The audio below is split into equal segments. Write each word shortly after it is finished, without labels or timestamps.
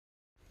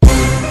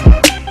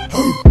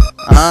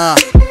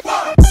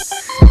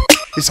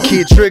It's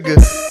Kid Trigger,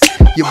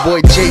 your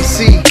boy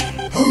JC.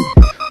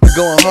 We're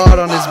going hard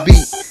on this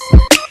beat.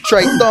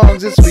 Trey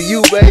Thongs, it's for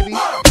you, baby.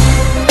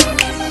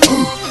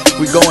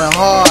 We going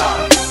hard.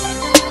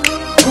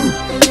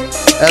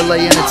 LA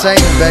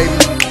Entertainment,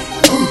 baby.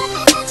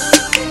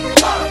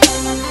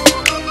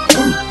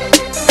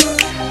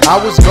 I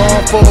was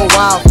gone for a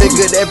while,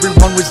 figured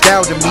everyone was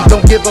doubting me.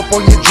 Don't give up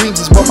on your dreams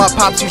is what my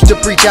pops used to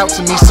preach out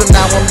to me. So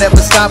now I'm never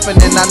stopping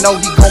and I know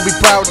he gon' be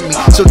proud of me.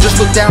 So just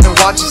look down and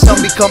watch his son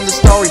become the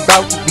star he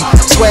bout to be.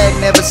 Swag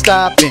never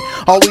stopping,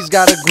 always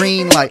got a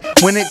green light.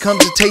 When it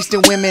comes to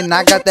tasting women,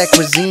 I got that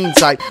cuisine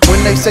type.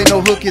 When they say no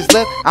hook is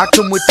left, I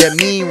come with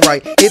that mean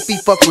right. If he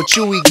fuck with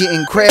you, he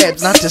getting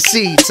crabs, not the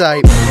C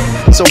type.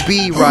 So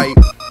be right.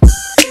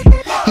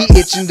 He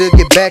itching to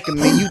get back at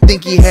me, you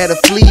think he had a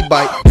flea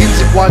bite.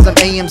 Music-wise, I'm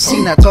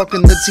AMC, not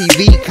talking the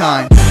TV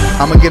kind.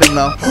 I'ma get him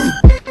though.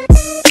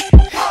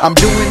 I'm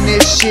doing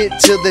this shit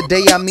till the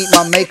day I meet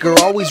my maker.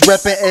 Always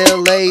reppin'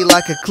 LA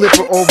like a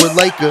Clipper over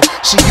Laker.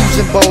 She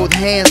using both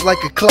hands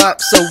like a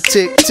clock, so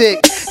tick tick.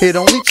 It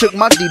only took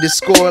my D to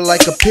score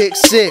like a pick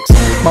six.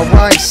 My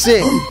rhyme's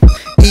sick,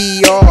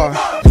 ER,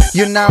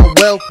 you're not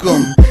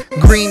welcome.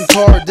 Green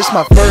card, this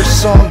my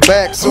first song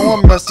back, so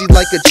I'm rusty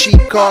like a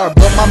cheap car.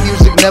 But my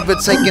music never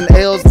taking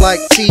L's like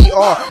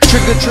TR.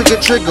 Trigger,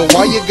 trigger, trigger,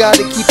 why you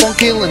gotta keep on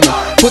killing them?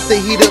 Put the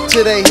heat up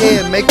to their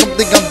head, make them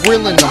think I'm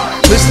grilling them.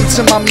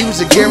 Listen to my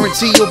music,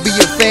 guarantee you'll be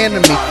a fan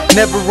of me.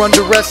 Never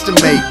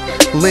underestimate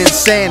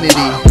Linsanity.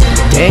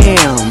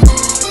 Damn.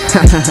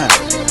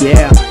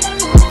 Yeah,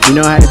 you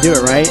know how to do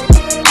it, right?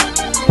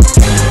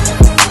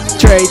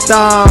 Trey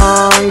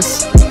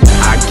Thongs,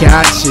 I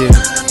got you.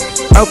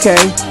 Okay,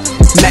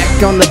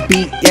 Mac on the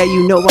beat, yeah,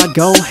 you know I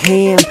go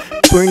ham.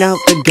 Bring out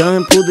the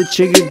gun, pull the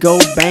trigger, go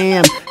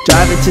bam.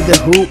 Drive it to the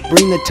hoop,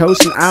 bring the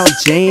toast and I'll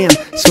jam.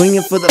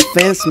 Swinging for the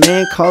fence,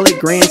 man, call it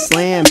grand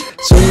slam.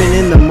 Swimming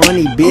in the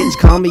money, bitch,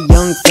 call me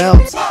Young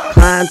Phelps.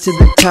 Climb to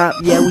the top,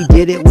 yeah, we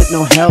did it with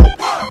no help.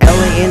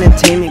 LA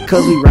Entertainment,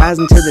 cause we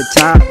rising to the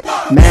top.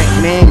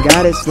 Mac man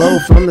got it slow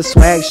from the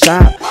swag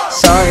shop.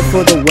 Sorry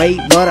for the wait,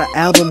 but our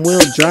album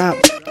will drop.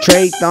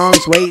 Trey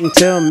Thongs, wait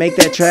until make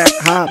that track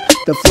hop.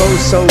 The flow's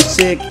so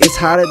sick, it's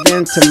hotter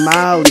than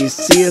tamales.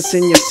 See us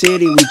in your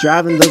city, we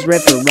driving those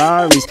red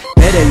Ferraris.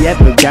 Better yet,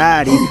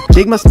 Bugatti.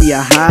 Jig must be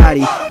a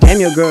hottie. Damn,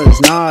 your girl is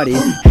naughty.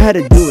 Had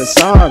to do it,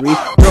 sorry.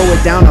 Throw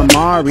it down to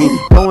Mari.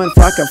 Going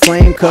like a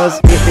flame, cause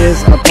it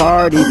is a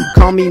party.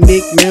 Call me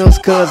Meek Mills,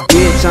 cause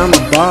bitch, I'm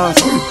a boss.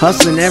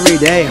 Hustling every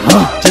day,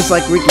 just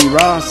like Ricky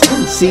Ross.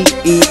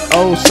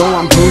 CEO, so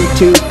I'm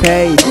who to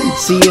pay.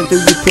 Seeing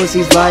through you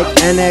pussies like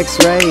an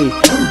X-ray.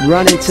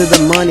 Running to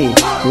the money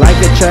like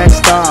a track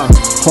star.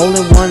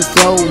 Holding one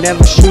flow,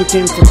 never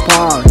shooting for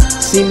par.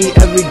 See me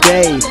every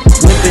day,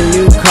 whipping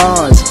new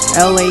cars.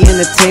 LA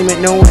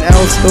Entertainment, no one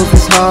else goes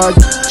this hard.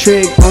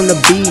 Trig on the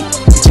beat,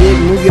 jig,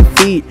 move your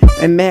feet.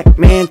 And Mac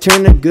man,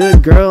 turn a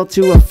good girl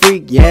to a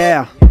freak,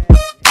 yeah.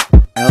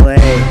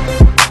 LA.